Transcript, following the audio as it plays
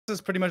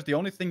is pretty much the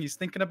only thing he's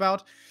thinking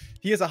about.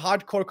 He is a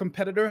hardcore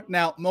competitor.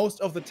 Now,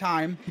 most of the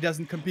time, he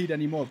doesn't compete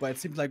anymore, but it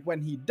seems like when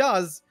he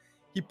does,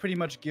 he pretty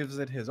much gives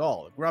it his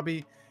all.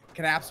 Grubby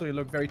can absolutely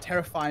look very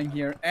terrifying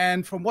here.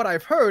 And from what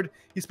I've heard,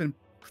 he's been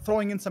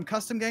throwing in some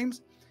custom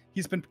games.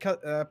 He's been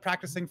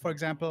practicing, for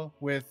example,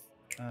 with,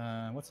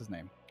 what's his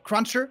name?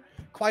 Cruncher,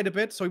 quite a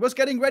bit. So he was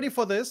getting ready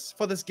for this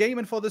game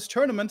and for this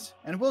tournament.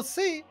 And we'll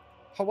see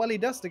how well he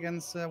does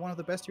against one of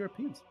the best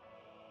Europeans.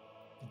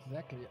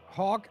 Exactly.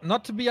 HawK,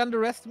 not to be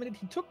underestimated,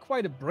 he took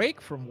quite a break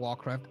from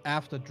Warcraft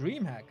after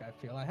DreamHack, I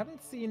feel. I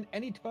haven't seen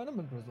any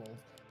tournament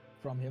results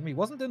from him. He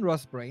wasn't in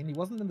Rustbrain, he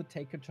wasn't in the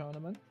Taker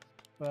tournament.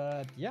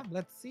 But yeah,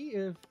 let's see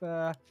if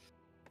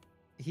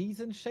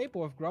he's in shape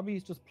or if Grubby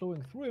is just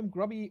plowing through him.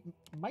 Grubby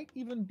might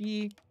even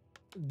be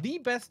the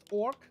best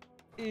orc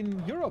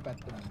in Europe at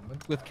the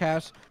moment, with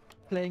Cash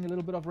playing a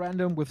little bit of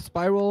random, with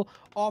Spiral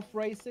off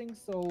racing.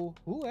 So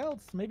who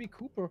else? Maybe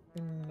Cooper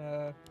in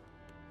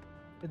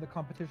the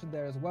competition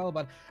there as well.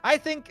 But I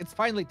think it's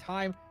finally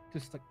time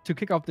to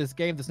kick off this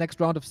game. This next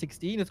round of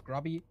 16 is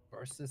Grubby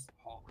versus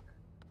HawK.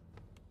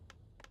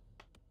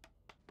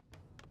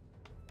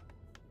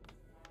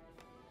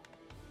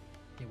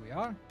 Here we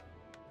are.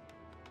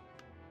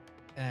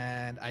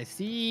 And I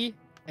see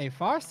a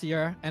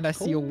Farseer and I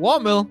see a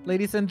Warmill,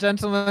 ladies and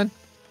gentlemen.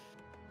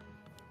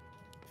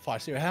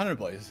 Farseer Hammer,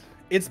 boys.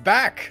 It's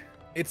back.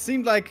 It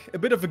seemed like a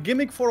bit of a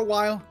gimmick for a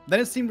while. Then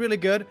it seemed really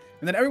good.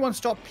 And then everyone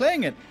stopped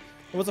playing it.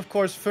 It was, of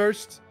course,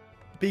 first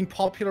being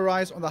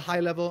popularized on the high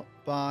level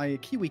by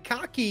Kiwi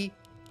Kaki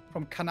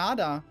from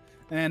Canada.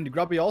 And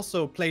Grubby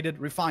also played it,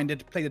 refined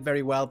it, played it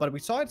very well. But we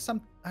saw it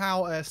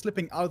somehow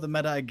slipping out of the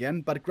meta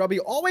again. But Grubby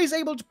always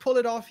able to pull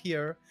it off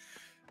here.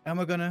 And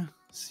we're going to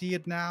see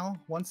it now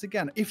once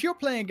again. If you're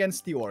playing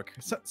against the Orc,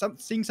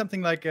 seeing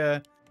something like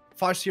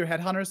Farseer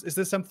Headhunters, is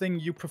this something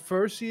you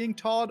prefer seeing,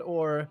 Todd?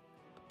 Or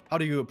how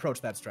do you approach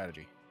that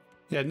strategy?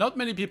 Yeah, not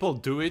many people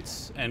do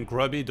it, and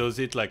Grubby does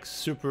it like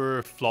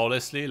super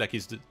flawlessly. Like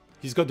he's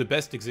got the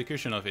best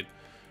execution of it.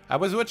 I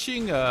was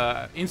watching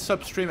in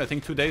substream I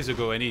think 2 days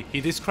ago, and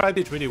he described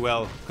it really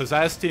well, because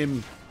I asked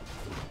him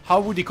how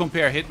would he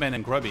compare Hitman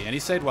and Grubby, and he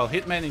said, well,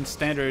 Hitman in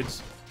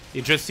standards,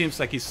 it just seems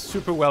like he's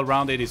super well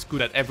rounded, he's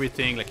good at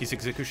everything, like his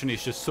execution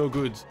is just so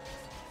good.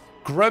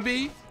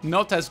 Grubby,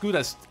 not as good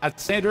as at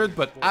standard,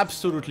 but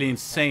absolutely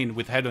insane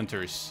with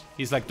Headhunters.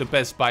 He's like the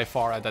best by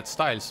far at that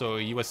style, so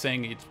he was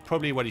saying it's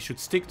probably what he should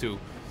stick to.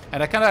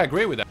 And I kind of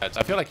agree with that.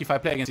 I feel like if I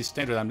play against his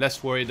standard, I'm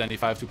less worried than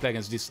if I have to play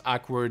against this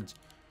awkward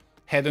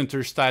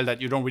Headhunter style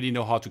that you don't really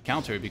know how to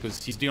counter,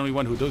 because he's the only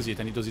one who does it,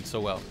 and he does it so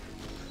well.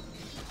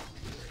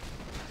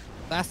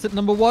 Last hit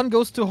number 1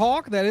 goes to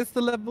HawK. That is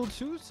the level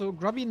 2, so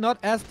Grubby not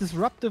as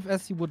disruptive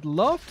as he would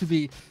love to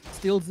be.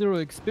 Still 0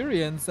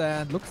 experience,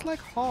 and looks like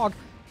HawK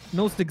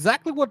knows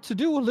exactly what to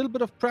do. A little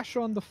bit of pressure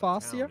on the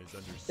Farseer.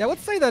 Yeah, I would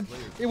say that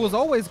it was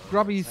always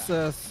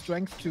Grubby's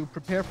strength to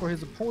prepare for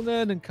his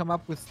opponent and come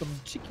up with some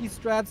cheeky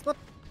strats. Not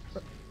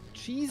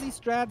cheesy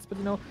strats, but,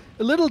 you know,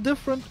 a little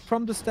different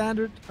from the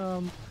standard.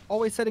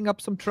 Always setting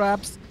up some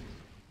traps.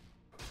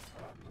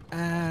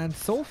 And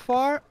so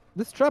far,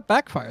 this trap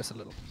backfires a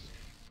little.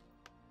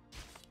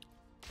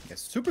 Yes,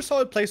 super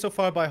solid play so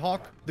far by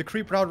HawK. The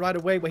creep route right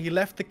away, where he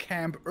left the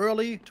camp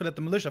early to let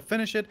the militia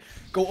finish it,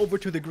 go over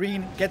to the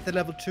green, get the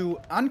level 2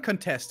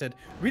 uncontested.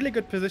 Really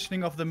good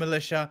positioning of the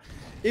militia.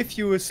 If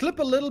you slip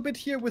a little bit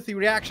here with the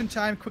reaction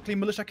time, quickly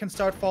militia can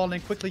start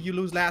falling, quickly you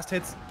lose last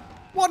hits.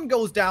 1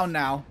 goes down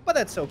now, but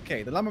that's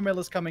okay. The lumber mill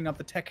is coming up,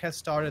 the tech has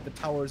started, the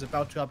tower is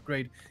about to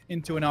upgrade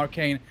into an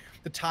arcane.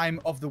 The time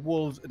of the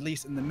wolves, at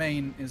least in the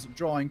main, is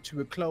drawing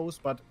to a close,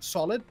 but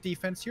solid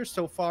defense here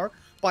so far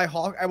by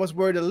HawK. I was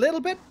worried a little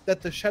bit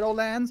that the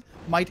Shadowlands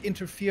might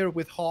interfere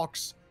with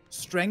HawK's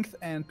strength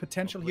and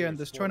potential here in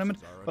this tournament,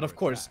 but of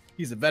course,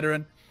 he's a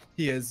veteran.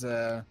 He is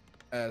a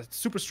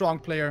super strong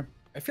player.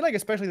 I feel like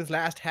especially this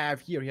last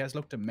half year, he has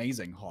looked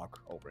amazing, HawK,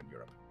 over in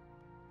Europe.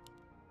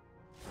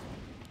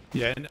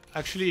 Yeah, and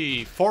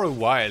actually, for a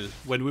while,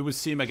 when we would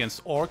see him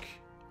against Orc,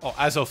 or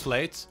as of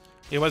late,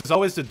 it was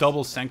always the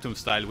double Sanctum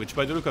style, which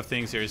by the look of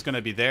things here is going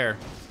to be there.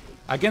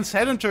 Against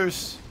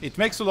Headhunters, it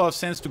makes a lot of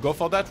sense to go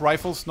for that.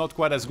 Rifle's not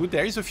quite as good.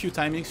 There is a few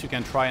timings you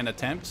can try and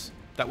attempt.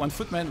 That 1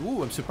 footman,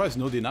 ooh, I'm surprised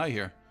no deny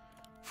here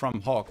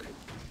from HawK.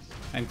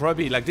 And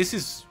Grubby, like this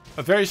is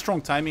a very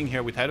strong timing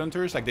here with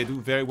Headhunters. Like they do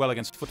very well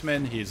against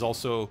footmen. He is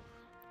also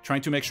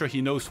trying to make sure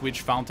he knows which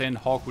fountain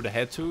HawK would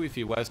head to if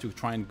he was to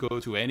try and go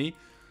to any.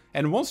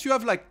 And once you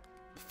have like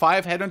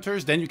 5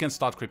 Headhunters, then you can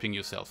start cripping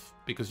yourself,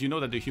 because you know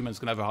that the human's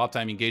gonna have a hard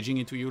time engaging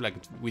into you. Like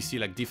we see,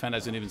 like defense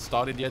hasn't even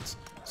started yet,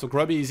 so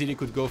Grubby easily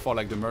could go for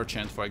like the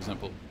merchant, for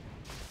example.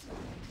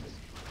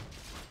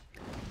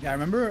 Yeah, I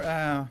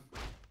remember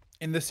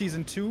in the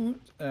Season 2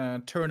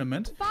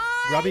 tournament,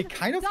 Grubby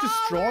kind of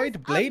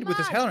destroyed Blade with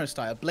his Headhunter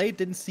style. Blade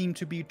didn't seem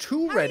to be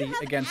too ready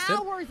against it.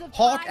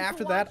 HawK,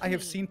 after that, I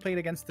have seen played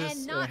against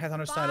this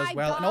Headhunter style as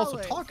well, and also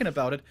talking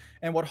about it,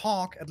 and what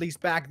HawK, at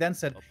least back then,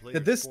 said,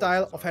 that this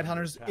style of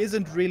Headhunters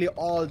isn't really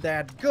all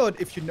that good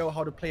if you know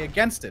how to play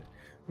against it.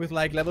 with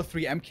like level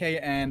 3 MK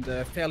and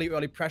fairly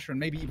early pressure and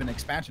maybe even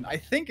expansion, I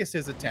think is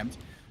his attempt.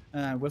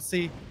 We'll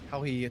see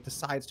how he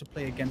decides to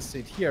play against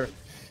it here.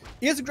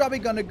 Is Grubby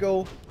gonna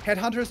go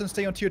Headhunters and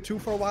stay on tier 2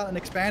 for a while and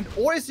expand?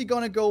 Or is he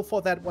gonna go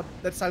for that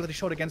style that he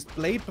showed against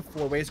Blade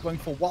before, where he's going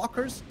for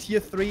Walkers,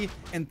 tier 3,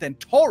 and then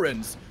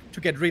Torrents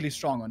to get really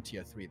strong on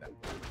tier 3 then?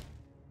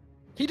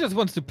 He just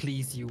wants to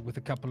please you with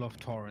a couple of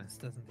Torrents,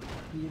 doesn't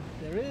he?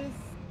 There is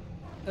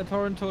a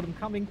Torrent totem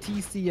coming,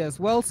 TC as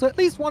well, so at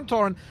least one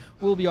Torrent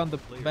will be on the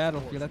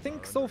battlefield. I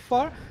think so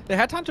far the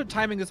Headhunter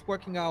timing is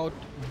working out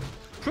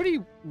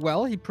pretty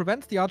well. He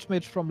prevents the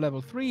Archmage from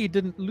level 3. He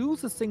didn't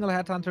lose a single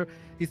Headhunter.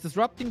 He's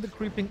disrupting the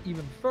creeping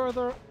even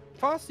further.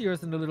 Farseer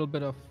is in a little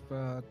bit of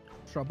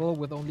trouble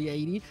with only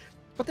 80,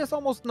 but there's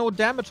almost no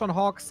damage on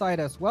HawK's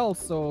side as well,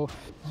 so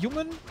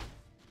human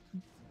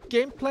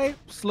gameplay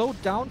slowed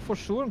down for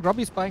sure, and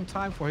Grubby's buying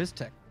time for his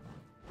tech.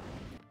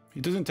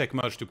 It doesn't take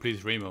much to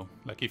please Remo.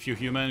 Like, if you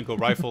human, go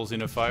rifles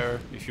in a fire.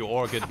 If you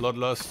or get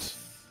bloodlust.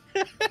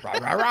 Rah,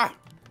 rah, rah.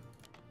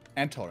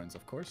 And Torrents,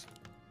 of course.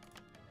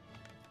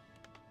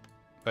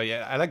 But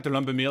yeah, I like the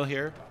lumber mill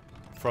here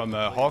from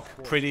HawK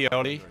pretty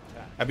early.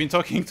 I've been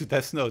talking to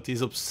Death Note. He's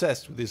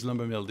obsessed with this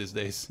lumber mill these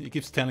days. He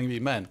keeps telling me,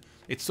 man,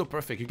 it's so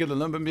perfect. You get the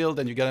lumber mill,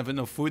 then you gotta have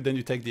enough food, then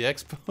you take the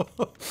expo.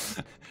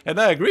 And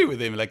I agree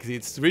with him. Like,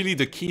 it's really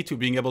the key to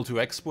being able to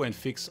expo and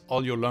fix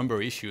all your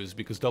lumber issues,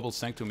 because double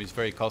sanctum is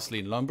very costly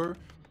in lumber.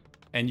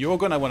 And you're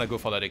gonna wanna go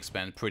for that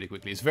expand pretty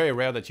quickly. It's very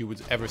rare that you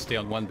would ever stay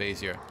on one base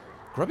here.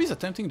 Grubby's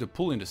attempting to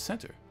pull in the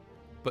center,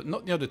 but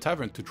not near the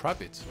tavern to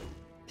trap it.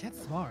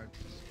 That's smart.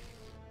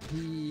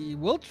 He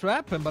will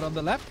trap him, but on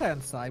the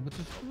left-hand side, which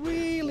is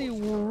really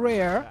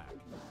rare.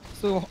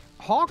 So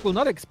HawK will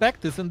not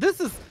expect this, and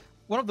this is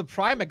one of the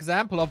prime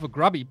example of a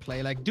Grubby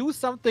play. Like, do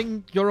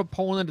something your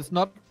opponent is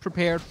not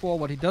prepared for,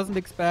 what he doesn't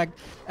expect,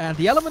 and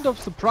the element of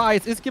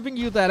surprise is giving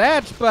you that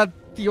edge, but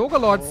the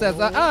Ogre says,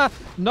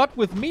 not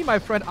with me, my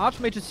friend.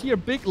 Archmage is here,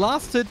 big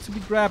last hit to be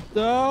grabbed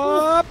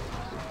up.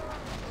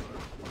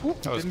 Ooh,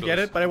 didn't get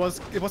it, but it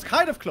was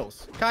kind of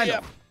close. Kind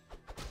of.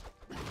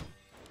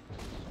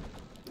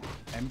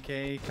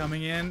 MK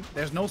coming in.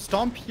 There's no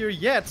stomp here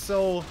yet,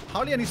 so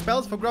hardly any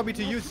spells for Grubby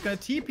to use. He's gonna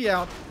TP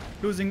out,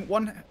 losing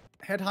one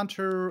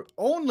Headhunter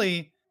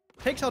only.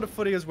 Takes out a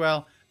footy as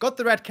well. Got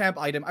the red camp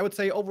item. I would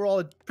say overall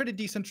a pretty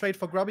decent trade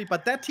for Grubby,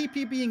 but that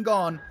TP being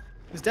gone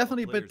is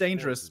definitely a bit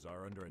dangerous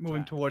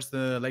moving towards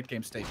the late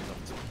game stages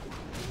of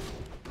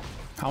it.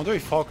 I wonder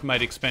if HawK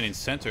might expand in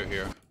center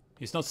here.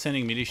 He's not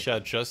sending Militia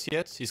just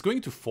yet. He's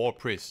going to 4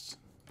 priests.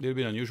 A little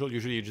bit unusual.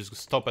 Usually you just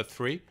stop at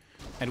 3.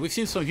 And we've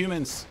seen some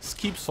humans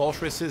skip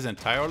sorceresses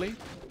entirely.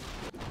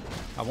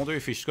 I wonder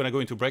if he's gonna go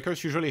into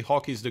breakers. Usually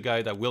HawK is the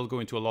guy that will go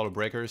into a lot of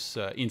breakers,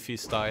 Infi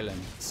style, and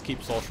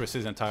skip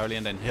sorceresses entirely,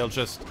 and then he'll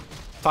just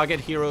target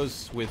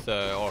heroes with,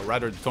 or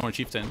rather the Torrent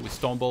Chieftain, with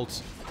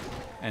Stonebolts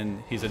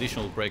and his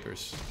additional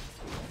breakers.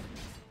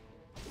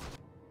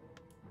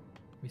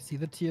 We see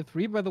the tier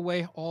 3, by the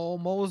way,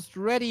 almost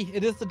ready.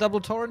 It is the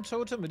double Torrent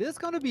totem. It is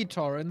gonna be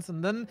Torrents,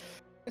 and then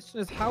the question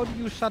is, how do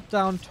you shut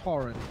down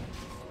Torrent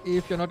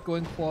if you're not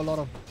going for a lot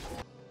of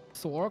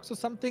Sorks or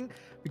something?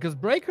 Because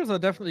breakers are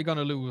definitely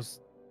gonna lose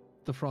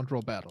the front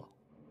row battle.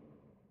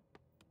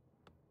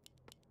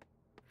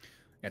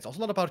 Yeah, it's also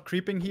a lot about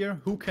creeping here.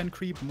 Who can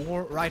creep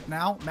more right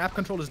now? Map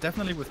control is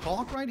definitely with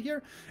HawK right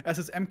here, as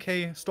his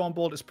MK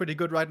Stormbolt is pretty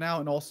good right now,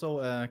 and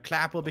also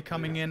Clap will be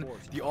coming in.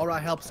 The Aura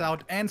helps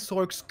out, and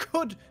Sorks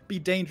could be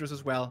dangerous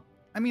as well.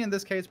 I mean, in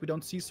this case, we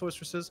don't see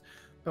sorceresses,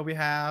 but we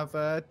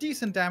have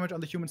decent damage on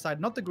the human side.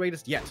 Not the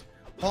greatest yet.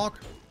 HawK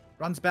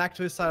runs back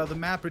to his side of the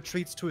map,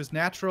 retreats to his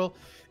natural.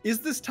 Is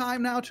this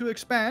time now to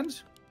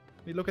expand?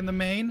 We look in the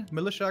main.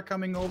 Militia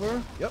coming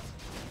over. Yep.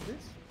 It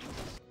is.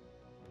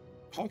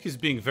 HawK is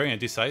being very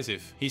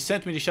indecisive. He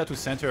sent Militia to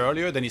center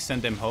earlier, then he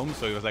sent them home,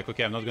 so he was like,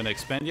 okay, I'm not going to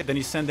expand yet. Then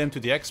he sent them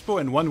to the expo,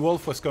 and one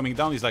wolf was coming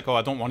down. He's like, oh,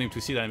 I don't want him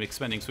to see that I'm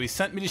expanding. So he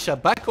sent Militia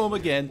back home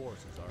again,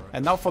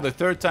 and now for the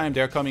 3rd time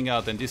they're coming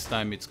out, and this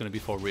time it's going to be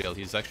for real.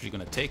 He's actually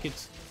going to take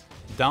it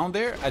down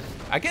there.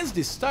 Against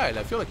this style,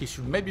 I feel like he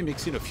should maybe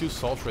mix in a few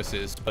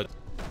sorceresses, but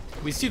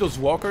we see those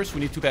walkers.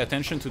 We need to pay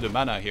attention to the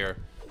mana here.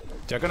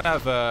 They're going to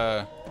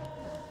have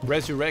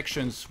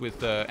resurrections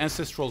with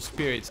ancestral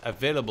spirits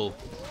available,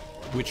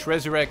 which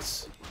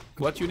resurrects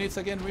what units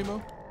again,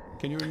 Remo?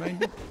 Can you remind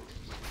me?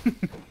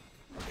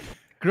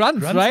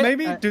 Grunts, right?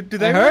 Maybe? Do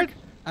they work?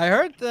 I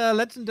heard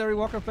legendary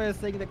Walker players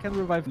saying they can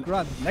revive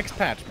Grunts. Next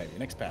patch, maybe.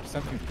 Next patch.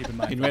 Something to keep in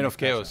mind. In Reign of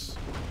Chaos.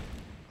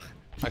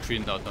 Actually,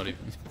 not even.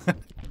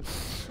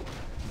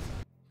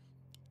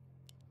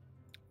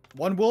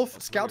 One wolf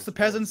scouts the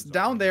peasants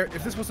down there.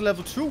 If this was a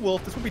level 2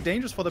 wolf, this would be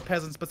dangerous for the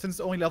peasants, but since it's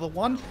only level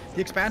 1,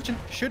 the expansion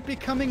should be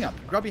coming up.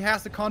 Grubby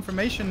has the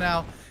confirmation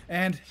now,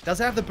 and does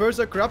have the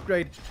Berserker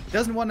upgrade.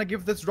 Doesn't want to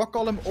give this Rock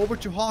Golem over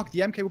to HawK.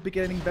 The MK will be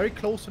getting very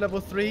close to level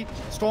 3.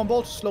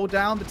 Stormbolt to slow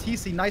down the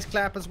TC. Nice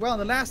clap as well.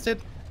 And the last hit,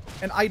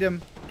 an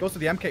item, goes to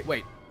the MK.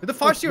 Wait, did the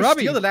Farseer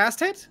steal the last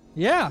hit?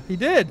 Yeah, he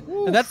did.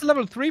 Oof. And that's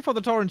level 3 for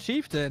the Torrent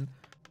Chieftain.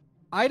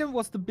 item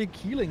was the big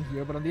healing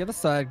here, but on the other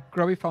side,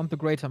 Grubby found the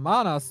greater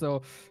mana,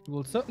 so you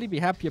will certainly be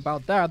happy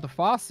about that. The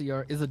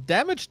Farseer is a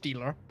damage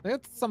dealer.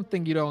 That's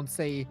something you don't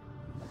say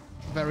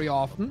very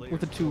often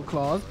with the 2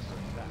 claws.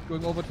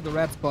 Going over to the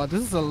red spot.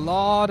 This is a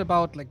lot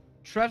about like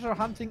treasure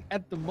hunting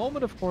at the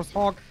moment. Of course,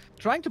 HawK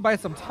trying to buy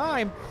some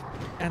time,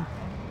 and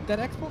that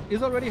Expo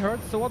is already hurt.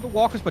 So are the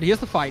walkers, but here's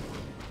the fight.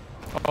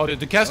 Oh,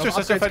 the casters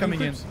are still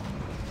coming in.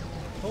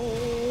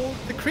 Oh,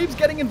 the creeps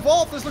getting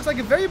involved. This looks like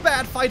a very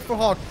bad fight for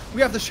HawK.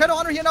 We have the Shadow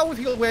Hunter here now with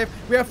Heal Wave.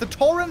 We have the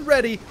Torrent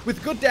ready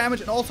with good damage,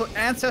 and also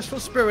Ancestral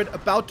Spirit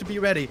about to be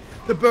ready.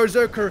 The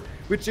Berserker,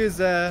 which is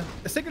a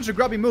signature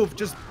Grubby move,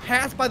 just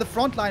passed by the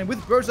front line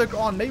with Berserker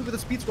on, maybe with a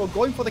speed scroll,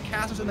 going for the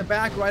casters in the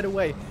back right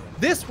away.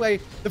 This way,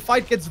 the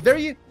fight gets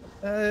very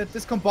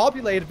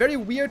discombobulated, very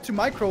weird to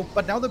micro,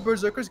 but now the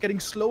Berserker's getting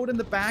slowed in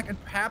the back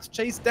and perhaps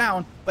chased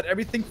down, but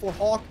everything for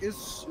HawK is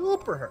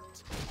super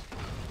hurt.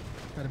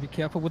 Gotta be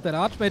careful with that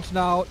Archmage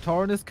now.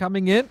 Torrent is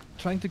coming in,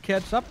 trying to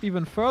catch up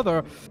even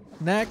further.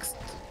 Next,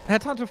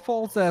 Headhunter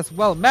falls as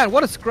well. Man,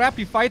 what a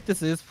scrappy fight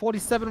this is.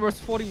 47 versus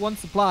 41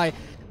 supply.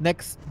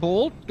 Next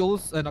Bolt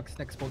goes, next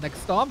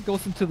Storm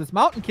goes into this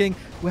Mountain King,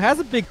 who has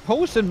a big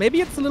potion.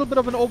 Maybe it's a little bit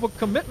of an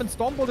overcommitment.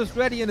 Stormbolt is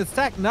ready in his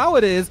attack. Now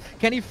it is.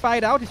 Can he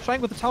fight out? He's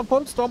trying with the Town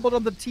Potion. Stormbolt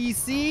on the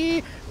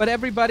TC, but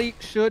everybody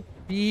should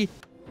be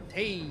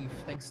safe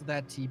thanks to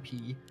that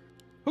TP.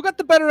 Who got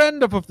the better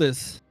end of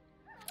this?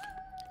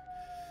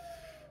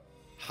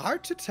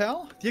 Hard to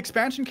tell. The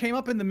expansion came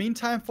up in the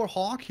meantime for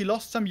HawK. He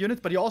lost some units,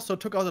 but he also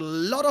took out a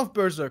lot of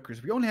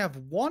Berserkers. We only have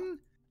 1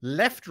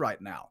 left right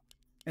now.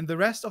 And the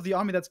rest of the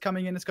army that's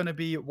coming in is going to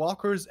be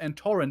Walkers and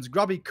Torrents.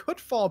 Grubby could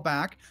fall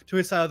back to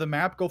his side of the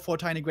map, go for a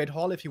tiny Great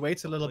Hall if he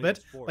waits a little bit.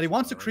 But he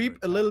wants to creep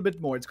a little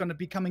bit more. It's going to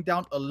be coming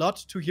down a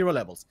lot to hero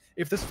levels.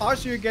 If this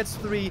Farseer gets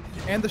 3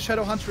 and the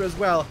Shadow Hunter as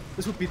well,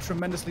 this would be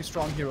tremendously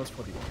strong heroes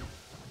for the order.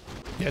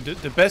 Yeah,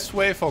 the best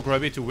way for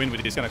Grubby to win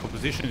with this kind of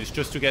composition is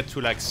just to get to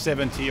like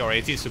 70 or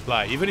 80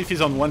 supply. Even if he's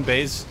on 1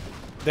 base,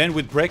 then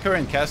with Breaker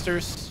and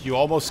Casters, you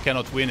almost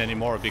cannot win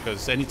anymore,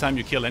 because anytime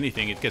you kill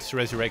anything, it gets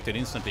resurrected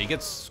instantly. He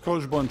gets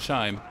Scourgebone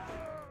Chime.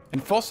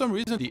 And for some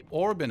reason, the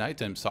orb and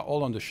items are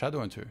all on the Shadow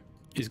Hunter.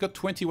 He's got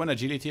 21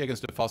 agility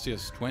against the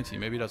Farseer's 20,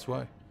 maybe that's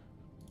why.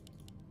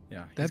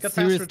 Yeah, he's got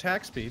faster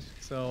attack speed,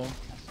 so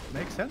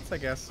makes sense, I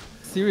guess.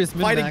 Serious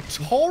fighting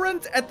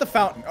Torrent at the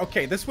fountain.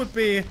 Okay, this would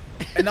be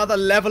another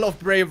level of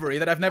bravery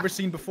that I've never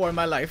seen before in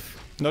my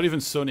life. Not even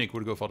Sonic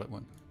would go for that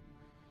one.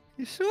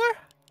 You sure?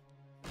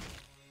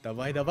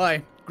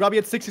 Davai. Grubby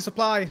at 60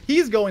 supply.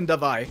 He's going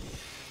Davai.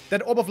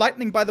 That Orb of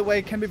Lightning, by the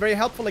way, can be very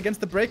helpful against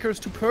the Breakers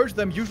to purge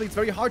them. Usually it's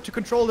very hard to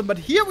control them, but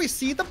here we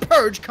see the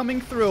purge coming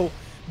through.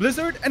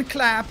 Blizzard and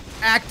Clap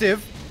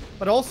active,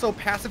 but also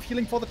passive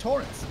healing for the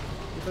Torrents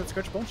with the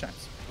Scourge Bone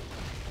Chimes.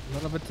 A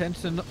lot of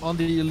attention on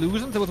the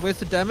illusions. There was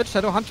wasted damage.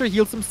 Shadow Hunter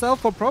heals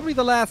himself for probably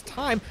the last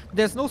time.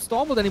 There's no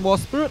Stormbolt anymore.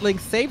 Spirit Link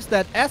saves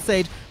that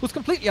S-Age, who's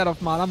completely out of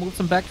mana, moves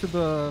him back to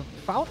the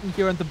fountain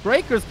here, and the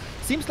Breakers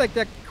seems like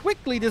they're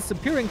quickly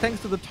disappearing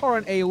thanks to the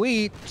Torrent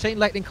AoE. Chain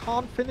Lightning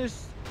can't finish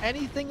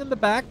anything in the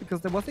back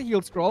because there was a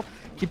heal scroll,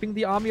 keeping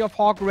the army of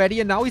HawK ready,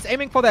 and now he's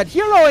aiming for that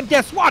hero, and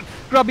guess what?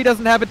 Grubby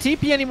doesn't have a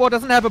TP anymore,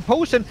 doesn't have a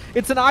potion.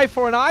 It's an eye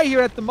for an eye here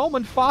at the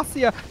moment.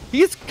 Farseer,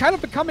 he's kind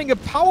of becoming a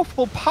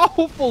powerful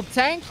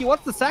tank. He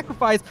wants to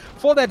sacrifice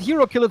for that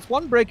hero kill. It's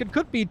 1 break, it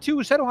could be 2.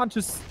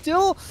 Shadowhunter's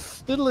still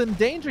a little in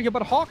danger here,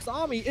 but HawK's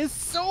army is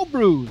so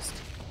bruised.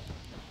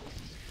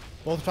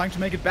 Both trying to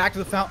make it back to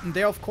the fountain.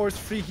 There, of course,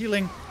 free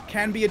healing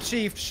can be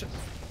achieved.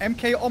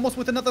 MK almost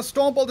with another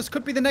Stormbolt. This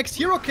could be the next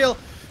hero kill.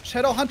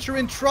 Shadow Hunter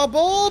in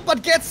trouble,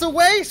 but gets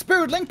away.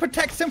 Spirit Link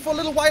protects him for a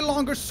little while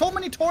longer. So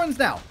many Torrents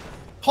now.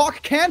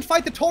 HawK can't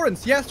fight the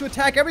Torrents. He has to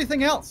attack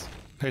everything else.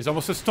 He's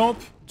almost a Stomp.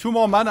 2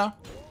 more mana.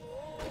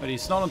 But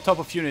he's not on top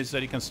of units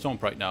that he can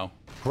Stomp right now.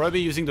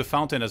 Grubby using the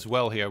Fountain as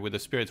well here with the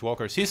Spirit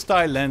Walkers. His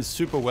style lends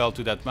super well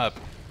to that map.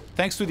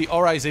 Thanks to the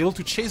aura, he's able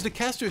to chase the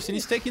casters and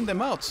he's taking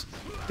them out.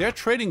 They're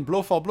trading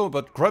blow for blow,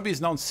 but Grubby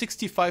is now on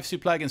 65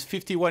 supply against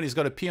 51. He's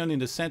got a Peon in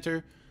the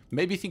center.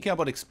 Maybe thinking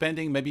about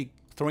expanding, maybe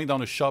throwing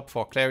down a shop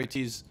for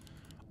clarities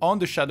on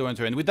the Shadow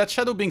Hunter. And with that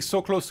Shadow being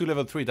so close to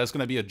level 3, that's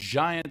going to be a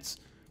giant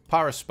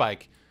power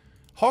spike.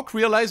 HawK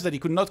realized that he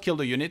could not kill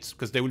the units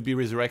because they will be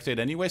resurrected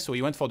anyway, so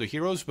he went for the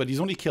heroes, but he's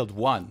only killed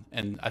 1.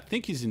 And I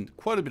think he's in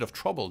quite a bit of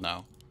trouble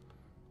now.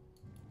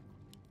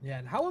 Yeah,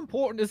 and how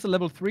important is the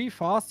level 3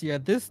 Farseer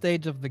at this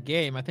stage of the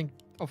game? I think,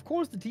 of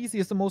course, the TC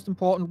is the most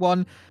important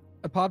one.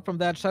 Apart from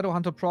that, Shadow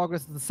Hunter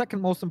Progress is the second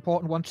most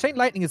important one. Chain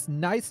Lightning is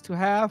nice to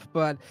have,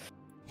 but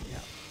yeah,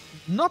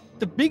 not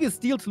the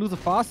biggest deal to lose a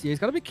Farseer. He's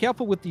got to be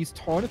careful with these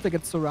Torrents. If they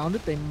get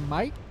surrounded, they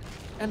might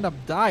end up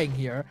dying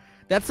here.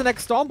 That's the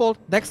next Stormbolt.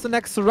 That's the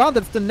next surround.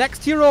 That's the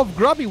next hero of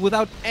Grubby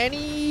without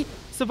any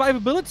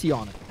survivability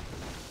on it.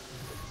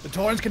 The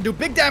Torrents can do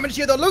big damage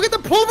here, though. Look at the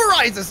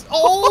pulverizers.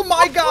 Oh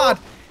my god.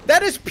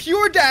 That is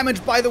pure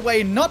damage, by the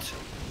way, not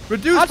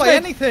reduced by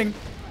anything.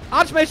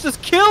 Archmage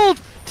just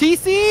killed.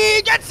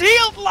 TC gets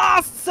healed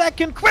last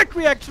second. Quick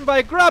reaction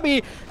by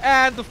Grubby.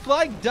 And the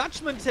Flying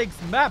Dutchman takes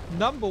map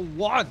number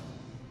 1.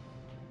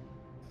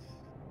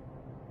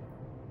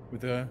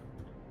 with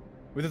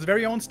his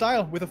very own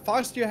style, with the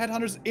fast-tier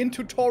headhunters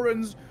into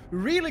Torrens.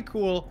 Really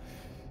cool.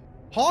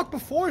 HawK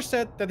before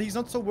said that he's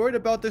not so worried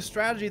about this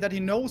strategy, that he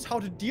knows how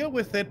to deal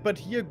with it, but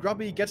here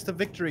Grubby gets the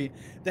victory.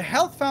 The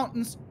health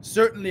fountains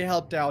certainly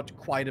helped out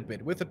quite a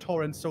bit, with the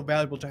torrents so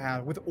valuable to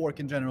have, with Orc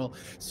in general,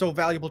 so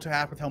valuable to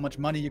have with how much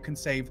money you can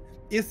save.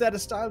 Is that a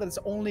style that is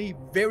only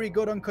very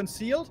good on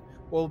concealed,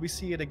 or will we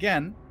see it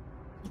again?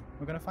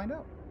 We're gonna find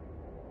out.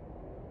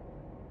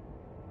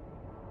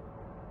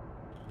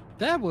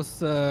 That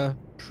was a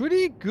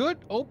pretty good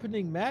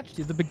opening match.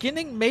 The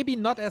beginning maybe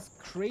not as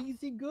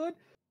crazy good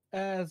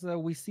as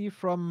we see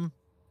from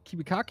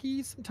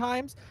Kibikaki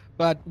sometimes,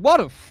 but what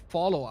a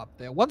follow-up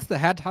there. Once the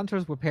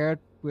Headhunters were paired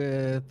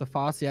with the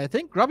Farsi, I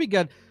think Grubby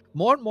got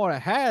more and more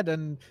ahead,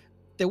 and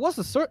there was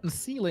a certain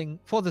ceiling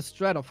for the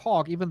strat of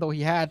HawK, even though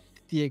he had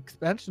the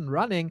expansion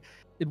running.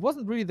 It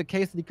wasn't really the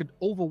case that he could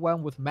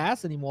overwhelm with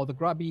mass anymore. The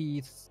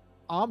Grubby's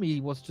army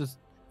was just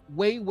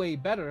way, way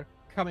better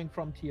coming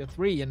from tier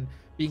 3 and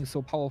being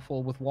so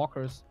powerful with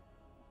walkers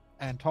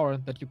and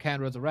torrent that you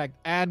can resurrect,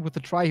 and with the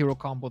tri-hero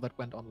combo that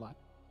went online.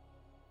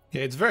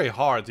 Yeah, it's very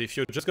hard. If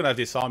you're just gonna have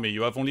this army,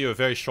 you have only a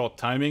very short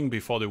timing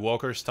before the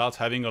walkers start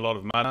having a lot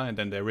of mana, and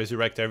then they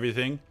resurrect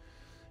everything.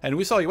 And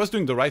we saw he was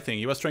doing the right thing.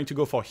 He was trying to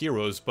go for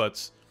heroes,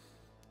 but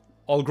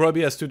all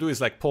Grubby has to do is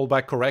like pull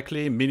back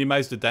correctly,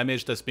 minimize the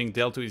damage that's being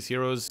dealt to his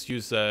heroes,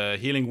 use a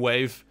healing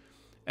wave,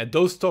 and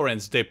those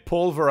torrents, they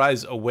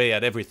pulverize away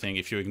at everything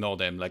if you ignore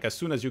them. Like as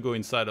soon as you go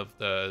inside of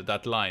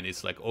that line,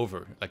 it's like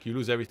over. Like you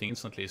lose everything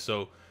instantly.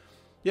 So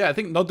yeah, I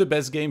think not the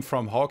best game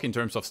from HawK in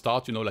terms of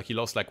start, you know, like he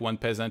lost like one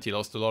peasant, he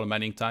lost a lot of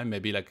manning time,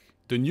 maybe like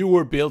the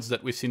newer builds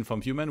that we've seen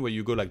from Human, where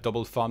you go like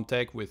double farm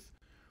tech with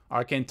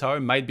Arcane Tower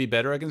might be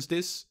better against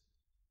this.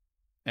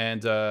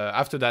 And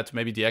after that,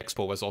 maybe the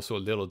expo was also a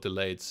little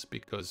delayed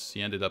because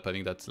he ended up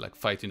having that like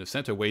fight in the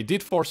center where he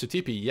did force a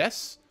TP,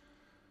 yes,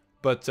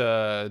 but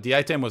the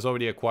item was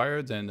already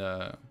acquired, and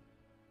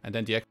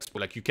then the expo,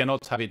 like you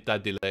cannot have it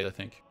that delayed, I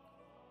think.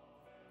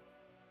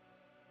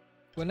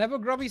 Whenever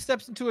Grubby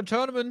steps into a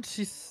tournament,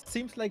 he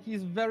seems like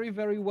he's very,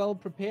 very well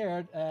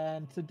prepared,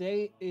 and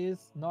today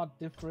is not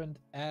different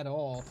at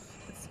all.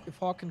 Let's see if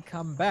HawK can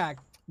come back.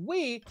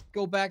 We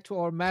go back to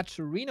our Match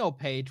Reno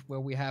page where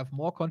we have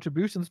more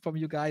contributions from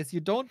you guys. You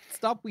don't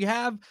stop. We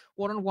have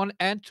 1-on-1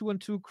 and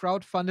 2-on-2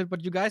 crowdfunded,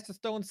 but you guys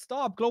just don't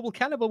stop. Global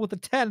Cannibal with a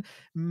 10,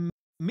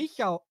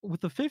 Michal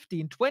with the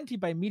 15, 20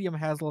 by Medium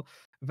Hassle,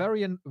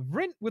 Varian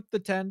Vrint with the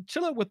 10,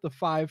 Chiller with the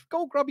 5.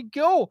 Go Grubby,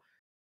 go!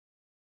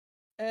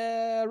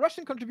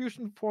 Russian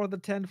contribution for the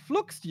 10,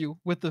 Fluxdew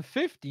with the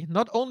 50,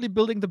 not only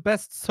building the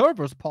best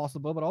servers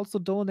possible, but also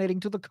donating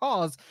to the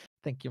cause.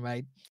 Thank you,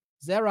 mate.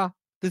 Zara,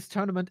 this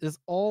tournament is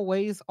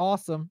always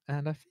awesome,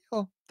 and I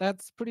feel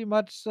that's pretty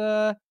much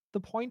the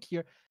point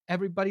here.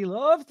 Everybody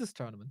loves this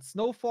tournament.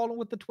 Snowfallen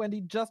with the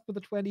 20, Just with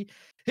the 20,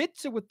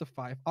 Hitcher with the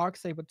 5,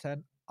 Arcsay with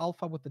 10,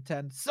 Alpha with the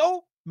 10.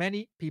 So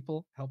many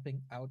people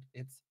helping out.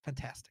 It's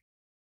fantastic.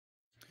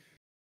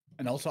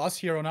 And also us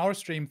here on our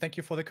stream, thank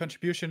you for the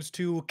contributions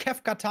to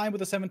Kefka Time with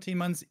the 17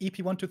 months,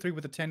 EP123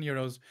 with the 10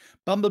 euros,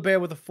 Bumblebear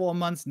with the 4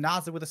 months,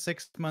 Naza with the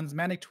 6 months,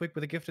 Manic Twig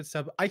with a gifted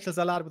sub, Eichel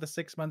Salad with the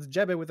 6 months,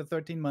 Jebe with the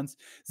 13 months,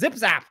 Zip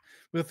Zap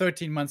with the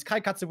 13 months, Kai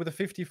Katsu with the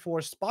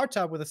 54,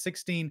 Sparta with the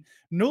 16,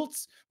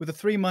 Nulz with the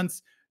 3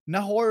 months,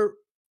 Nanohertz,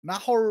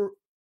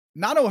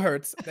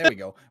 there we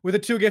go, with the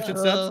 2 gifted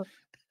subs.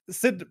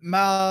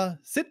 Sidmulaws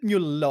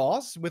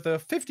with a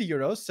 50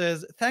 euros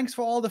says, thanks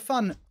for all the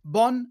fun.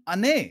 Bon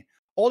année.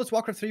 Oldest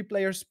Warcraft 3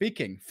 player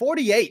speaking.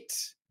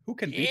 48. Who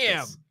can beat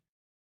this?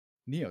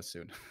 Neo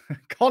soon.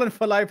 Colin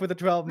for life with a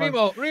 12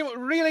 months. Remo,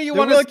 really? You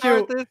want to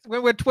start this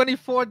when we're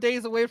 24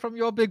 days away from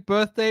your big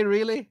birthday?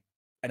 Really?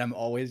 And I'm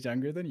always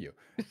younger than you.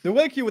 The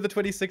Wilkie with the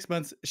 26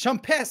 months.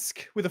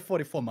 Champesque with the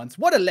 44 months.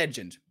 What a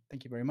legend.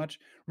 Thank you very much.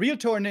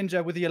 Realtor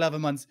Ninja with the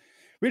 11 months.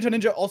 Realtor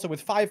Ninja also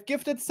with 5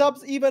 gifted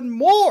subs. Even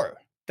more.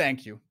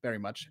 Thank you very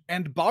much.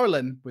 And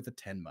Barlin with the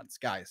 10 months.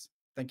 Guys,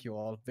 thank you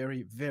all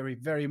very, very,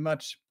 very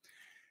much.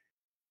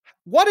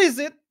 What is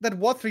it that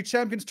W3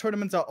 Champions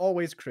tournaments are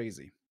always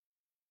crazy?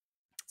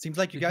 Seems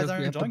like you guys are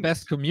enjoying the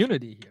best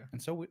community here.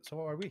 And so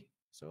are we.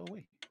 So are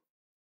we.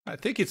 I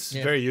think it's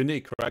very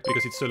unique, right?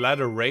 Because it's a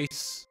ladder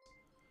race.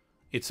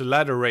 It's a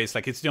ladder race.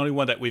 Like, it's the only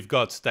one that we've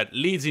got that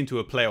leads into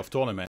a playoff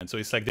tournament. So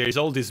it's like there's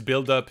all this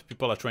build-up.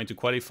 People are trying to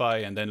qualify.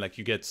 And then, like,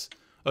 you get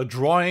a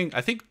drawing.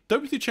 I think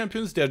W3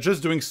 Champions, they're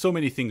just doing so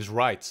many things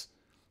right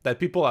that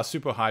people are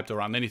super hyped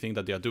around anything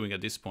that they're doing at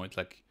this point.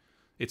 Like,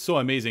 it's so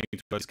amazing to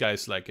these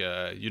guys, like,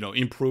 you know,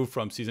 improve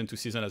from season to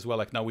season as well.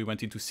 Like, now we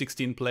went into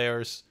 16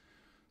 players.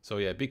 So,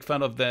 yeah, big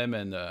fan of them.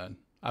 And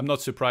I'm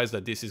not surprised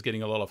that this is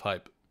getting a lot of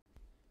hype.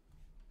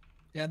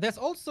 Yeah, there's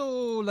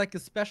also, like, a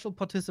special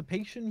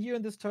participation here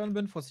in this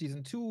tournament. For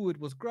Season 2, it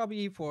was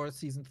Grubby. For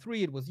Season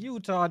 3, it was you,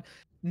 Todd.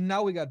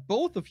 Now we got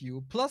both of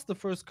you, plus the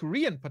first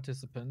Korean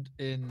participant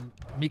in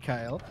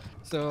Mikhail.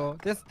 So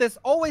there's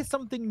always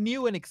something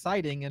new and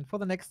exciting. And for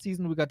the next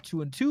season, we got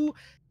 2-on-2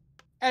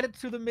 added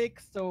to the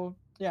mix. So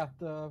Yeah,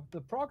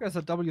 the progress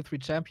at W3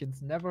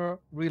 Champions never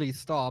really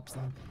stops.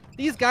 And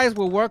these guys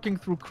were working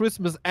through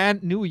Christmas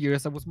and New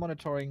Year's. I was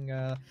monitoring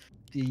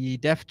the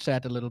dev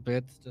chat a little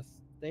bit. Just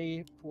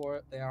they pour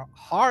their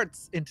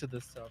hearts into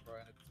this server,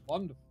 and it's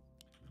wonderful.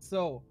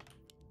 So,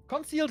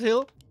 Concealed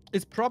Hill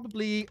is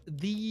probably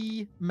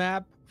the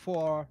map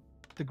for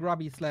the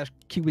Grubby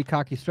 /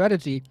 Kiwikaki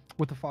strategy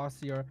with the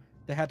Farseer,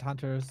 the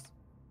Headhunters,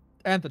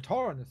 and the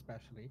Tauren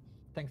especially,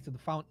 thanks to the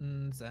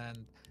fountains and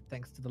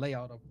thanks to the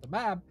layout of the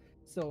map.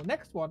 So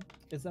next one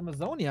is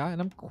Amazonia,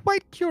 and I'm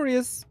quite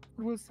curious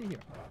what we'll see here.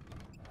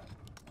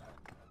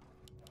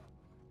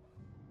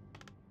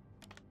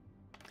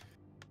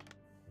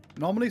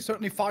 Normally,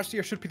 certainly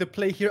Farseer should be the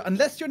play here.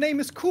 Unless your name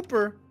is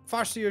Cooper,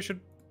 Farseer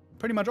should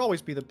pretty much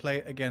always be the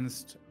play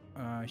against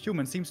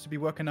Human. Seems to be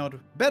working out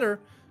better,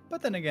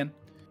 but then again,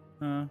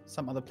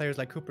 some other players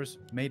like Cooper's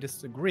may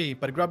disagree.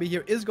 But Grubby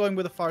here is going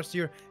with the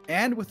Farseer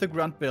and with the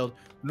Grunt build.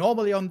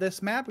 Normally on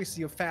this map, we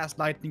see a fast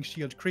Lightning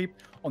Shield creep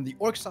on the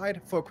Orc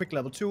side for a quick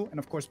level 2, and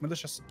of course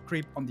Militia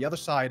creep on the other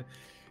side.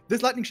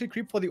 This Lightning Shield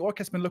creep for the Orc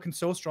has been looking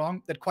so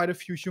strong that quite a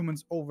few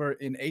humans over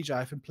in Asia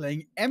have been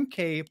playing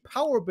MK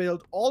power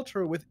build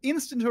Alter with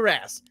instant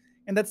harass.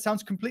 And that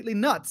sounds completely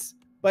nuts,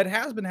 but it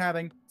has been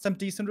having some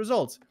decent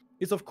results.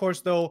 It's of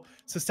course though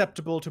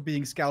susceptible to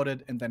being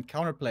scouted and then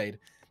counterplayed.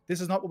 This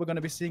is not what we're going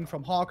to be seeing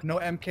from HawK. No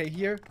MK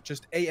here,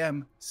 just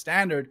AM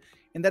standard.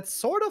 And that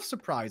sort of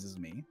surprises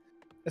me,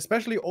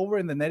 especially over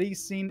in the NetEase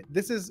scene.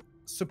 This is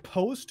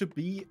supposed to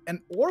be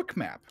an Orc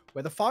map,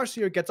 where the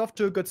Farseer gets off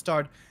to a good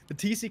start. The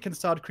TC can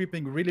start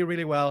creeping really,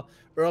 really well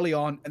early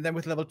on. And then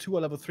with level 2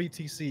 or level 3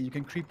 TC, you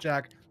can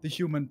creepjack the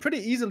Human pretty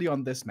easily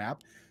on this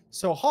map.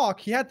 So HawK,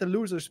 he had the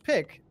loser's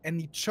pick, and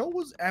he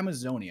chose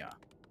Amazonia.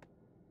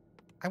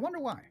 I wonder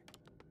why.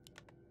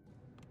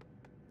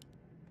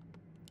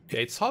 Yeah,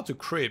 it's hard to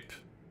creep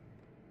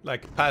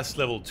like past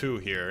level 2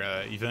 here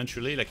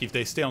eventually, like if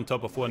they stay on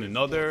top of one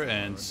another,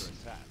 and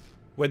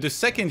when the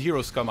second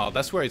heroes come out,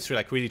 that's where it's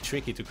like really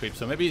tricky to creep.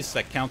 So maybe it's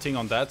like counting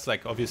on that.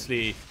 Like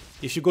obviously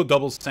if you go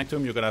double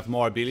Sanctum, you're gonna have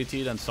more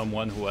ability than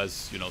someone who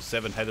has, you know,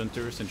 7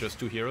 Headhunters and just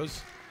 2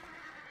 heroes.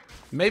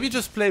 Maybe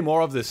just play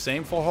more of the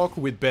same for HawK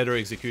with better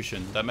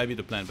execution. That might be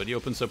the plan, but he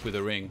opens up with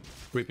a ring,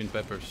 creeping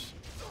peppers.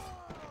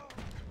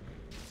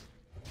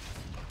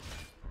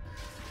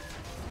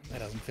 That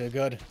doesn't feel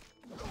good.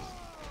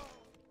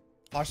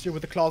 Farseer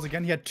with the claws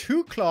again. He had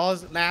 2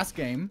 claws last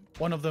game.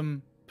 One of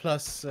them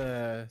plus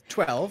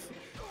 12.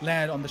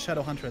 Landed on the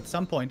Shadow Hunter at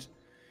some point.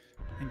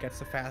 And gets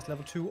the fast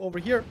level 2 over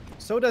here.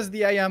 So does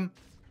the AM.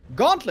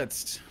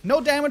 Gauntlets.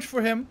 No damage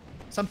for him.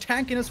 Some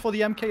tankiness for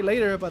the MK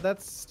later, but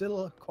that's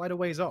still quite a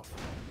ways off.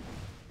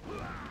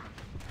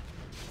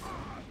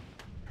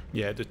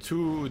 Yeah, the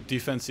 2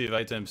 defensive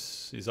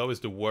items is always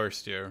the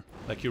worst here.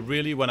 Like you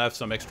really want to have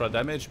some extra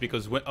damage,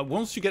 because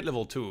once you get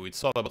level 2,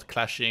 it's all about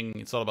clashing,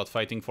 it's all about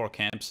fighting for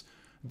camps.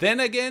 Then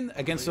again,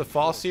 against the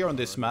Farseer on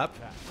this map,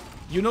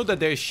 you know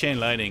that there is chain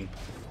lightning.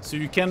 So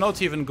you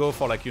cannot even go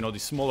for like, you know, the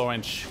small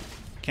orange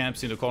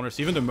camps in the corners.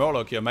 Even the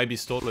Murloc here might be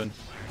stolen.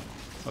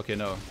 Okay,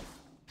 no.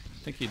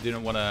 I think he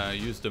didn't want to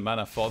use the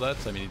mana for that.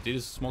 I mean, he did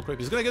his small creep.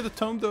 He's gonna get the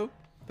tome though.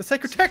 The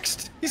Sacred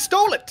Text! He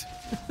stole it!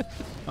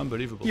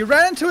 Unbelievable. He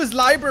ran into his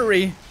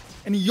library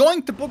and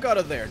yoinked the book out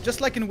of there,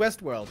 just like in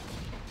Westworld.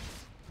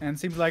 And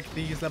seems like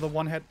these level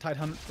 1 head tight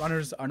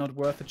runners are not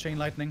worth the chain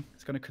lightning.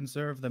 It's going to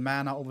conserve the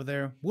mana over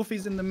there.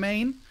 Wolfie's in the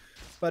main,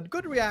 but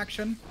good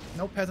reaction.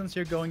 No peasants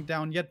here going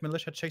down yet.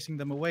 Militia chasing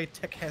them away.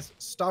 Tech has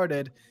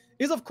started.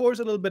 Is of course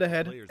a little bit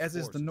ahead, as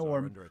is the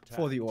norm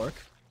for the Orc.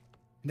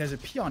 There's a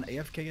peon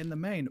AFK in the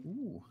main.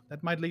 Ooh,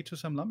 that might lead to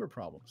some lumber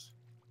problems.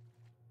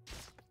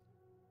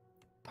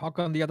 HawK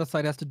on the other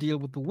side has to deal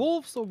with the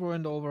wolves over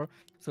and over,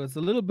 so it's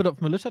a little bit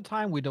of militia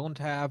time. We don't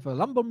have a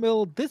lumber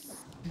mill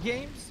this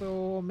game,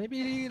 so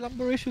maybe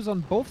lumber issues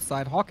on both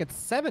sides. HawK at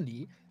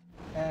 70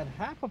 and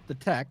half of the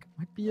tech.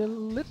 Might be a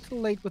little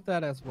late with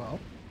that as well.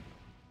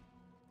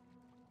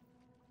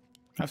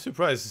 I'm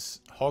surprised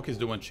HawK is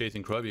the one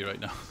chasing Grubby right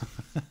now.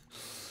 I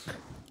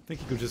think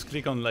he could just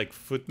click on like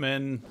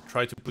footmen,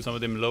 try to put some of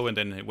them low, and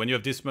then when you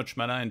have this much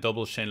mana and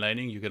double chain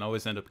lightning, you can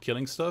always end up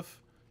killing stuff.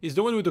 He's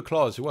the one with the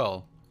claw as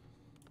well.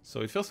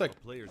 So it feels like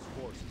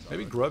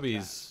maybe Grubby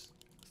is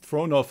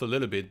thrown off a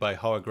little bit by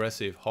how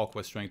aggressive HawK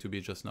was trying to be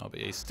just now.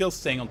 But yeah, he's still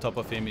staying on top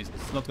of him. He's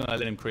not going to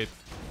let him creep.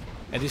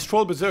 And this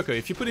Troll Berserker,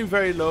 if you put him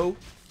very low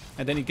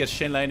and then he gets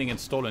chain lightning and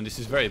stolen, this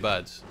is very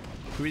bad.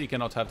 You really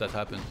cannot have that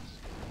happen.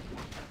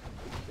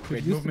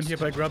 Great movement here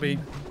by Grubby.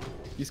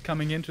 He's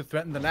coming in to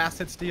threaten the last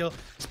hit steal.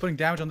 He's putting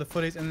damage on the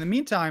footies. And in the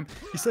meantime,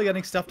 he's still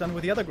getting stuff done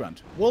with the other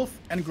Grunt. Wolf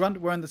and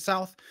Grunt were in the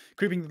south,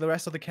 creeping the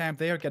rest of the camp.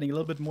 They are getting a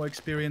little bit more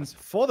experience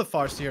for the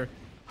Farseer.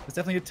 It's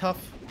definitely a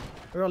tough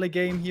early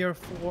game here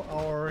for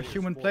our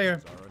human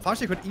player.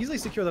 Farseer could easily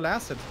secure the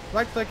last hit.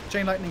 Right click,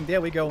 chain lightning,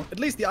 there we go. At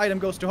least the item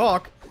goes to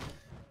HawK. A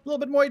little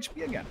bit more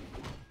HP again.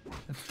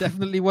 That's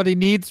definitely what he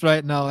needs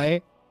right now, eh?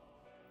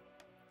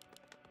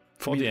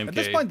 For the MK. At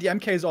this point, the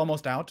MK is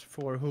almost out,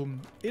 for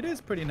whom it is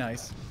pretty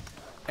nice.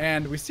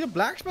 And we see a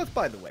blacksmith,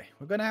 by the way.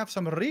 We're gonna have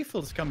some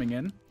refills coming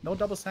in. No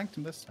double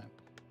sanctum this time.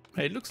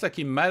 It looks like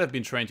he might have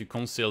been trying to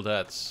conceal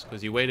that,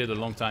 because he waited a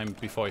long time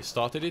before he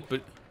started it,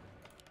 but...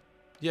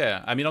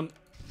 Yeah, I mean,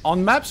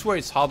 on maps where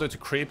it's harder to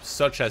creep,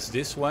 such as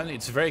this one,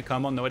 it's very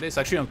common nowadays.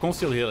 Actually, on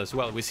Conceal Hill as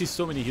well, we see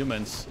so many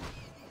humans,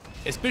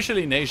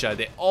 especially in Asia,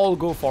 they all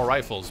go for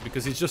rifles,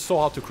 because it's just so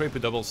hard to creep a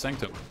double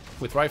Sanctum.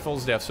 With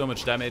rifles, they have so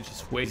much damage,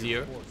 it's way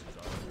easier.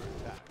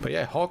 But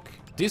yeah, HawK,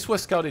 this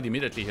was scouted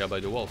immediately here by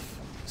the Wolf.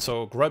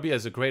 So Grubby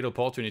has a great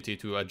opportunity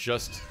to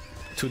adjust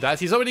to that.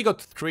 He's already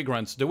got 3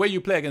 grunts. The way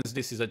you play against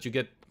this is that you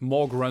get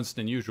more grunts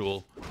than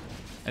usual.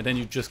 And then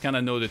you just kind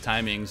of know the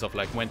timings of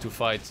like when to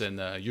fight.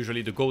 And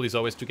usually the goal is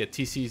always to get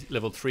TC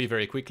level 3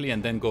 very quickly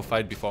and then go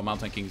fight before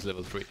Mountain King's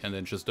level 3 and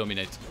then just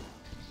dominate.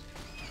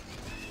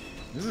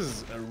 This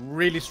is a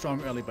really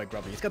strong early by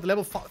Grubby. He's got the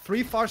level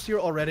 3 Farseer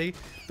already.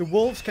 The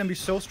Wolves can be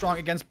so strong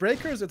against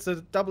Breakers. It's a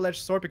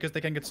double-edged sword because they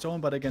can get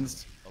stolen, but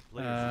against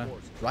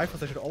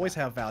rifles they should always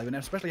have value, and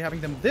especially having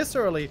them this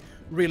early,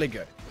 really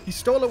good. He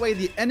stole away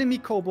the enemy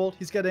Kobold.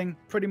 He's getting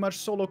pretty much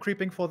solo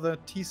creeping for the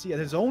TC at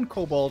his own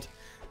Kobold,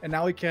 and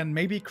now he can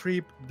maybe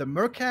creep the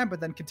Mercamp and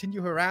then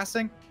continue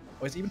harassing,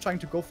 or he's even trying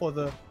to go for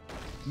the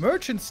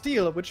Merchant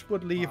Steel, which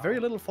would leave very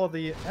little for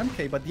the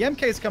MK, but the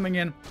MK is coming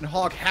in, and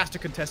HawK has to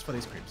contest for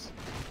these creeps.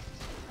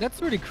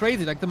 That's really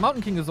crazy. Like, the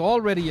Mountain King is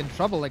already in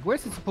trouble. Like,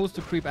 where's he supposed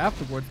to creep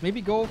afterwards? Maybe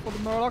go for the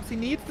Murlocs. He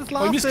needs this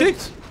last hit. Oh, he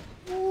misticked!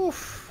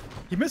 Oof.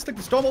 He missed the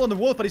Stormwall on the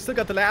Wolf, but he still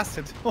got the last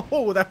hit.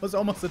 Oh, that was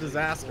almost a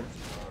disaster.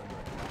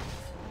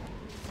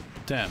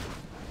 Damn.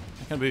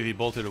 I can't believe he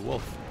bolted a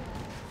Wolf.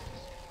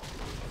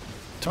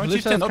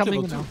 Militia is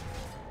coming now.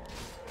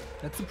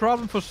 That's the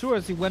problem for sure,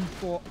 as he went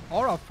for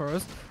Aura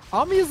first.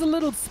 Army is a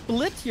little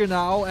split here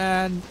now,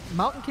 and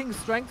Mountain King's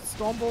strength,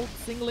 Stormbolt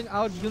singling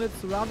out units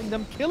surrounding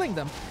them, killing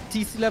them.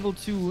 TC level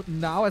 2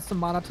 now has some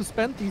mana to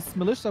spend. These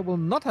Militia will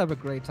not have a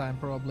great time,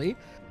 probably.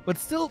 But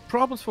still,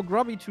 problems for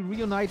Grubby to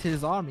reunite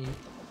his army.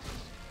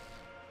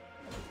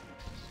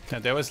 Yeah,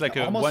 there was like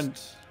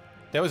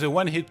there was a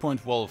 1 hit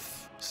point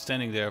Wolf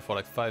standing there for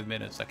like 5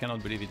 minutes. I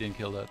cannot believe he didn't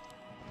kill that.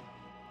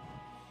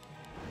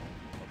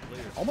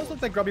 Almost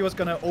looked like Grubby was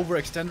gonna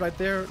overextend right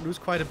there, lose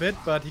quite a bit,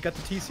 but he got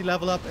the TC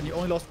level up and he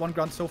only lost 1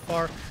 grunt so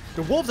far.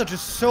 The Wolves are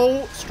just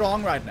so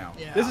strong right now.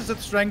 Yeah. This is the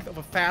strength of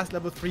a fast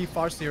level 3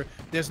 Farseer.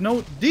 There's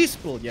no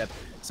D-Spool yet,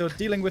 so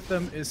dealing with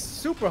them is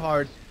super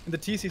hard, and the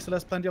TC still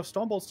has plenty of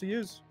Stormbolts to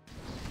use.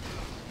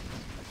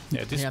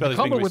 Yeah, this spell is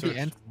being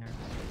researched.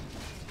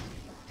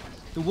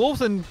 The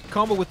Wolves in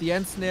combo with the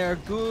End Snare,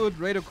 good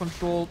radar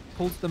control,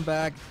 pulls them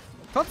back.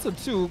 Thought so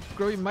too.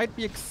 Grubby might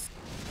be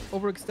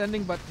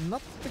overextending, but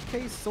not the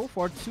case so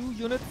far. 2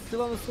 units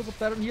still on the silver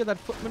pattern here. That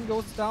Footman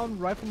goes down.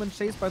 Rifleman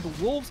chased by the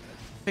Wolves.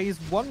 Pays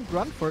 1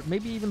 grunt for it.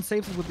 Maybe even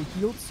saves it with the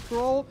healed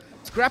scroll.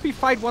 Scrappy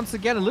fight once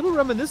again. A little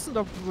reminiscent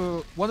of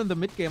one in the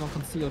mid game on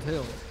Concealed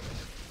Hill.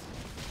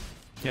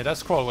 Yeah, that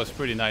scroll was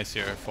pretty nice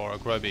here for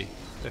Grubby.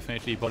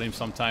 Definitely bought him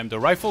some time. The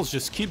rifles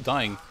just keep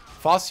dying.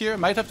 Farseer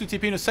might have to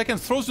TP in a second.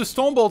 Throws the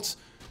Stormbolts.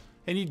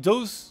 And he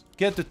does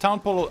get the Town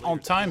Pole on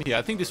time here.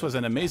 I think this was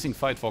an amazing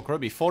fight for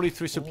Grubby.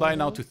 43 supply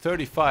now to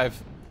 35.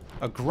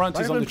 A grunt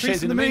is on the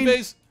chase in the main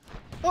base.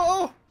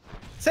 Oh!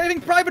 Saving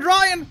Private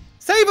Ryan!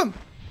 Save him!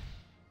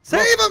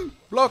 Save him!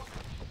 Block!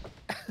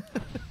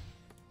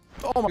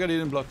 Oh my god, he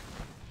didn't block.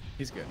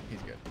 He's good.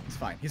 He's good. He's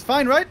fine. He's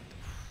fine, right?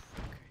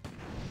 Okay.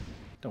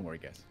 Don't worry,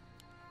 guys.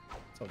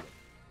 It's all good.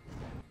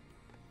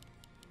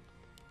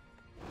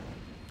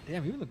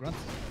 Damn, even the grunts.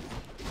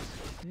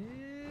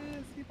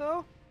 Is he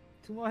though?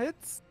 2 more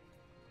hits.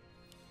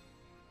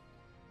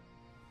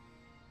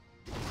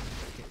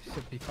 Okay,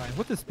 should be fine.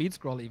 With the speed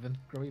scroll even.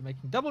 Grubby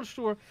making double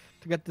sure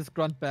to get this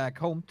grunt back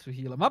home to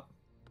heal him up.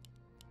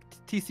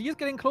 TC is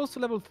getting close to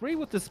level 3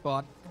 with this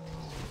spot.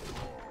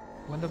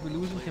 Wind of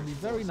Illusion can be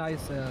very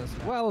nice as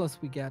well, as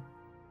we get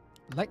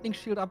Lightning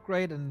Shield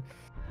upgrade, and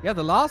yeah,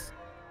 the last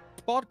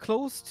spot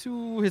close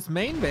to his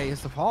main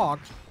base of HawK.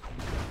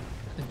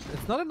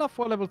 It's not enough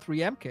for level 3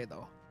 MK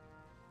though.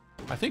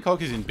 I think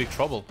HawK is in big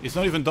trouble. He's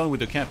not even done with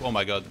the camp. Oh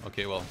my god.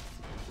 Okay, well.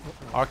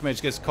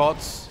 Archmage gets caught.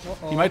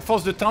 He might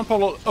force the Town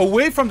Pole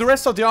away from the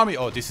rest of the army.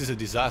 Oh, this is a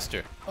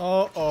disaster.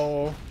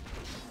 Uh-oh.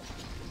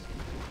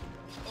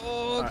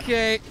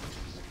 Okay.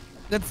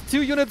 That's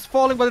 2 units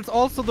falling, but it's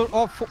also the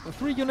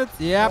 3 units.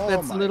 Yep,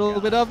 that's a little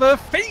bit of a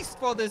feast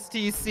for this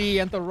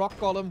TC, and the Rock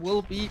Golem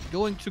will be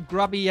going to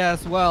Grubby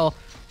as well.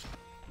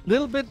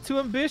 Little bit too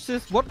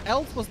ambitious. What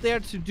else was there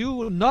to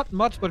do? Not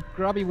much, but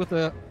Grubby with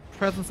a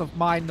presence of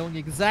mind, knowing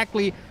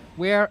exactly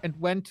where and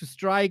when to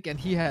strike, and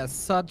he has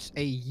such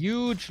a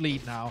huge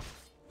lead now.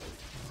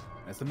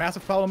 That's the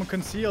massive problem on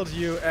Concealed,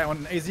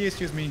 on AZ,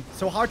 excuse me.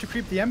 So hard to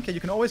creep the MK, you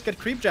can always get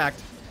creep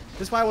jacked.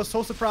 This is why I was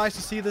so surprised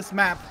to see this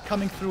map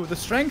coming through. The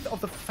strength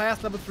of the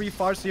fast level 3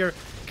 Farseer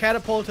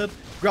catapulted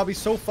Grubby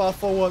so far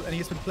forward, and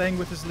he's been playing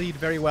with his lead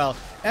very well.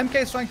 MK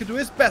is trying to do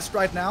his best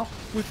right now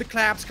with the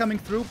claps coming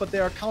through, but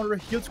there are counter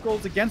heal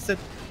scrolls against it.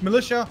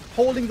 Militia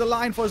holding the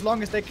line for as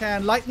long as they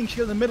can. Lightning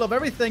Shield in the middle of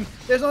everything.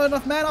 There's not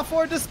enough mana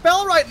for a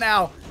Dispel right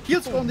now.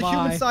 Heal scroll on the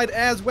human side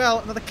as well.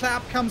 Another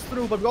clap comes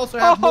through, but we also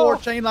have more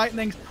Chain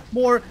Lightnings,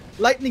 more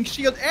Lightning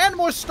Shield, and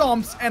more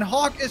Stomps, and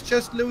HawK is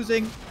just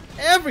losing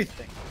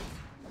everything.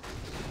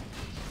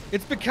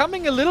 It's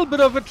becoming a little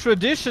bit of a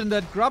tradition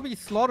that Grubby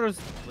slaughters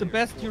the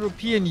best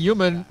European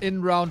human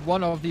in round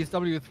 1 of these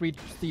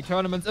W3C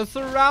tournaments. A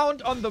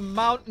surround on the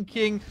Mountain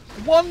King.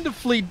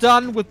 Wonderfully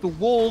done with the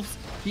Wolves,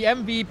 the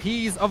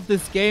MVPs of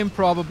this game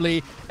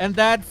probably. And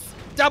that's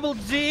double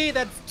G.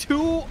 That's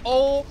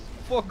 2-0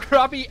 for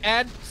Grubby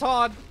and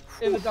Todd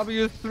in the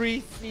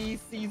W3C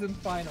season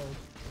finals.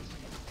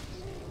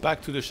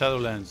 Back to the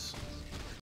Shadowlands.